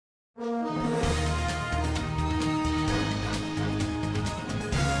Amanda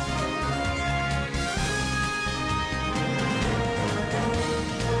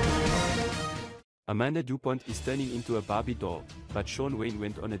Du Pont is turning into a Barbie doll, but Shaun Wane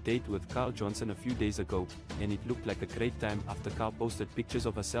went on a date with Carl Johnson a few days ago, and it looked like a great time after Carl posted pictures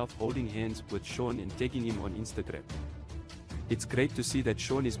of herself holding hands with Shaun and tagging him on Instagram. It's great to see that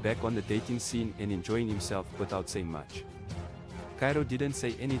Shaun is back on the dating scene and enjoying himself without saying much. Cairo didn't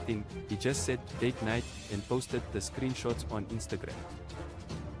say anything, he just said date night and posted the screenshots on Instagram.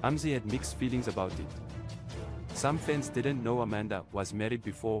 Amzi had mixed feelings about it. Some fans didn't know Amanda was married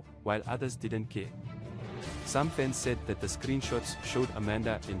before, while others didn't care. Some fans said that the screenshots showed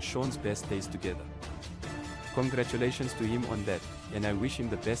Amanda and Shaun's best days together. Congratulations to him on that, and I wish him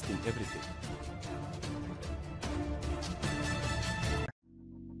the best in everything.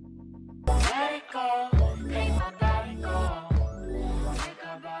 Let it go, make my body go, make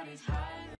our bodies high.